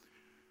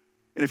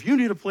 And if you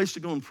need a place to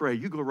go and pray,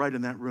 you go right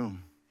in that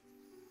room.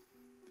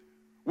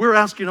 We're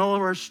asking all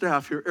of our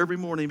staff here every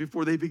morning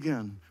before they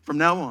begin, from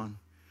now on,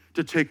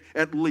 to take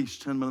at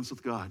least 10 minutes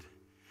with God.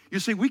 You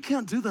see, we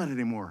can't do that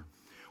anymore.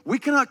 We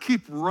cannot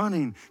keep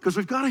running because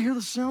we've got to hear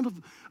the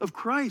sound of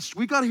Christ.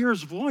 We've got to hear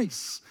his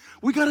voice.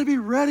 We've got to be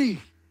ready.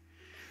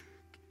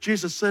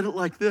 Jesus said it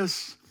like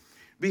this,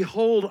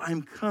 behold,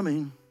 I'm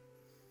coming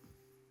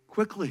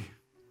quickly,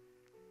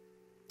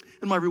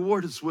 and my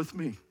reward is with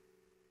me,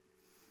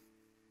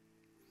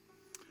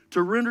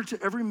 to render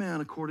to every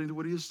man according to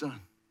what he has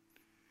done.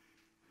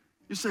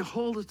 You say,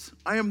 hold it.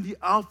 I am the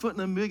Alpha and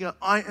Omega.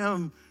 I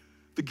am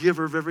the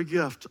giver of every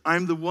gift.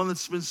 I'm the one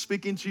that's been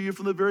speaking to you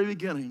from the very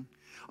beginning.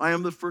 I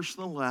am the first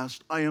and the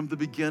last. I am the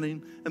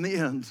beginning and the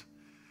end.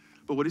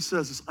 But what he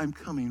says is, I'm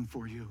coming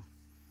for you.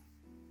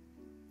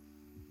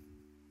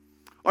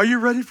 Are you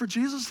ready for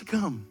Jesus to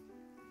come?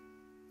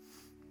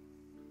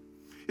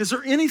 Is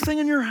there anything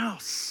in your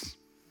house,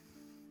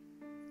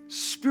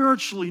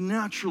 spiritually,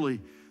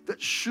 naturally,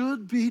 that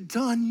should be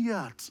done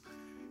yet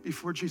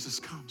before Jesus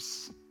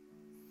comes?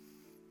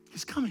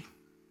 He's coming.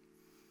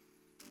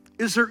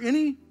 Is there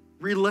any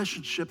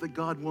relationship that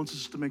God wants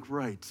us to make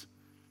right?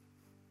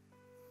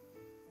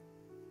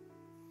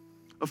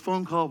 A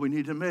phone call we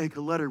need to make, a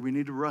letter we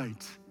need to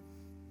write.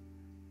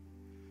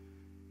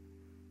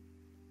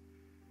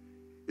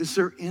 Is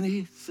there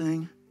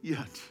anything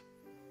yet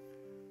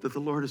that the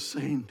Lord is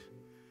saying,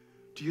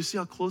 do you see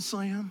how close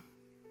I am?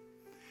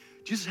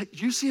 Do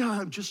you see how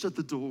I'm just at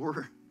the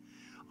door?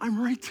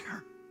 I'm right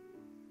there.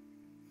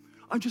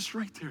 I'm just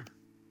right there.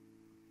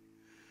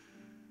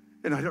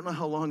 And I don't know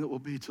how long it will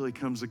be till he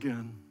comes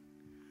again.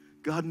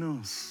 God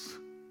knows.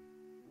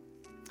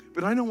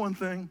 But I know one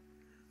thing.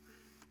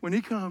 When he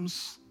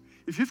comes,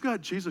 if you've got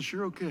Jesus,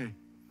 you're okay.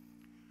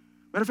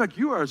 Matter of fact,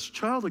 you are a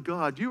child of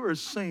God. You are a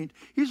saint.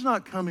 He's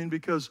not coming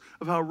because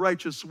of how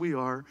righteous we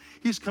are.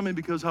 He's coming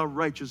because how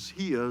righteous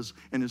he is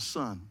and his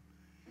son.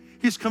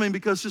 He's coming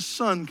because his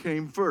son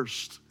came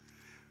first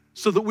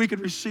so that we could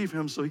receive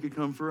him so he could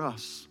come for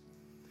us.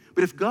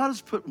 But if God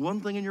has put one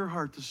thing in your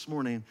heart this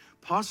morning,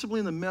 possibly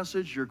in the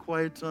message, your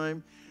quiet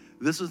time,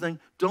 this is the thing.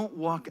 Don't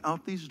walk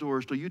out these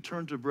doors till you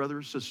turn to a brother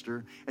or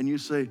sister and you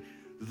say,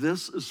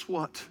 this is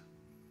what,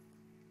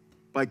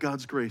 by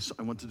God's grace,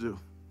 I want to do.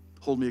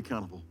 Hold me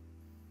accountable.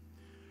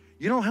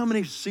 You know how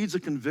many seeds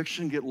of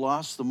conviction get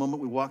lost the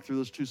moment we walk through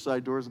those two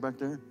side doors back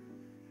there?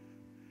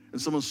 And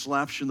someone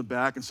slaps you in the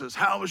back and says,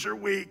 how was your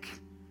week?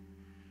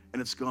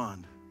 And it's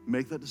gone.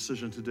 Make that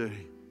decision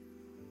today.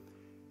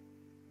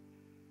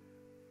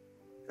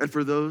 And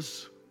for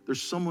those, there's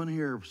someone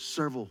here,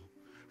 several,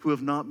 who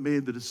have not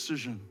made the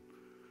decision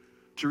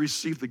to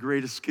receive the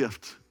greatest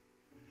gift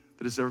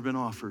that has ever been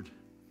offered.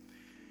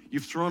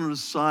 You've thrown it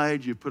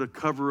aside, you've put a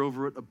cover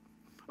over it,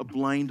 a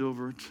blind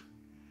over it.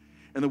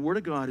 And the Word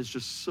of God is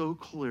just so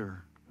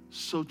clear,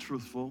 so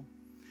truthful,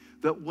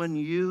 that when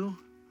you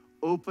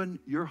open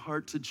your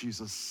heart to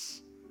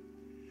Jesus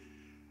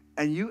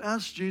and you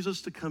ask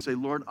Jesus to come and say,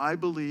 Lord, I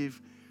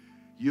believe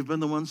you've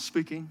been the one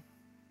speaking.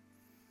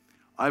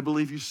 I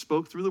believe you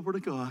spoke through the Word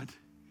of God.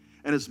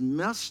 And as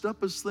messed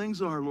up as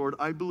things are, Lord,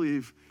 I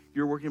believe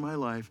you're working in my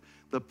life.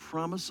 The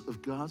promise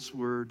of God's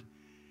Word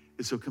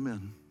is he'll come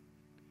in.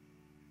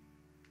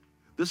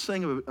 This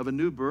thing of a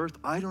new birth,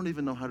 I don't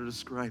even know how to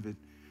describe it.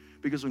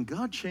 Because when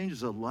God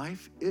changes a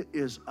life, it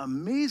is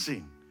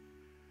amazing.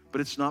 But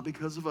it's not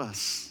because of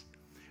us.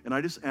 And I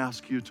just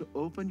ask you to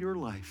open your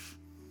life.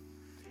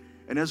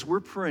 And as we're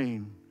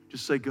praying,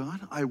 just say,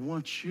 God, I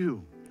want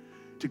you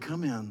to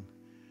come in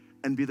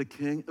and be the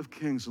King of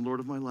Kings and Lord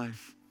of my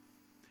life.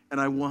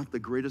 And I want the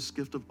greatest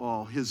gift of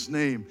all. His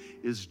name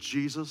is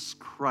Jesus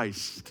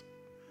Christ,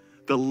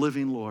 the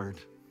living Lord.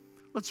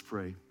 Let's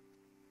pray.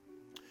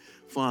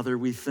 Father,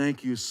 we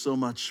thank you so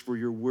much for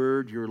your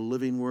word, your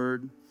living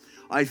word.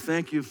 I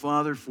thank you,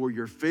 Father, for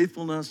your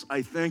faithfulness.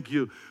 I thank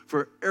you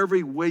for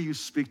every way you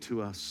speak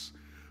to us.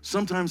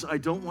 Sometimes I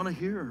don't want to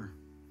hear,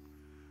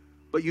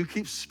 but you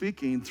keep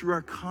speaking through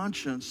our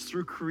conscience,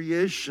 through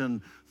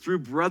creation, through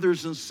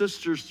brothers and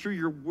sisters, through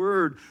your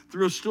word,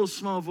 through a still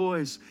small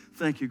voice.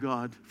 Thank you,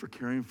 God, for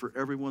caring for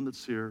everyone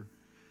that's here.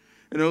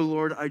 And, oh,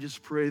 Lord, I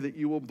just pray that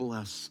you will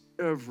bless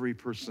every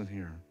person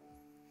here,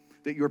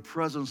 that your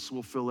presence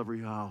will fill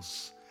every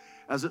house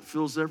as it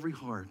fills every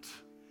heart.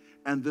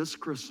 And this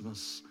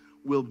Christmas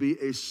will be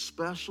a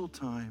special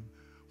time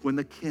when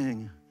the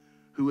King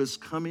who is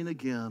coming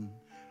again,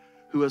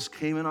 who has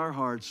came in our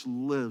hearts,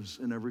 lives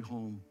in every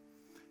home.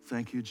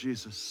 Thank you,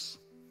 Jesus,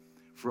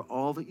 for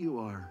all that you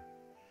are.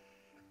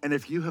 And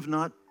if you have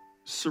not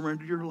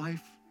surrendered your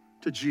life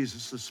to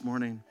Jesus this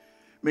morning,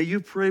 may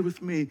you pray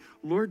with me,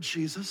 Lord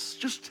Jesus,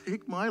 just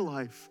take my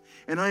life.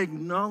 And I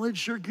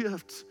acknowledge your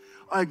gift.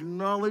 I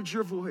acknowledge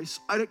your voice.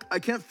 I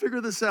can't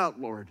figure this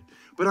out, Lord,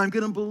 but I'm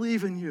going to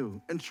believe in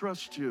you and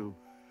trust you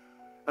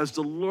as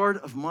the Lord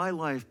of my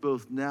life,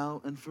 both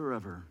now and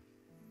forever.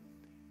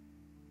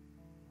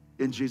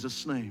 In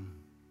Jesus' name,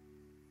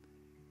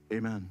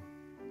 amen.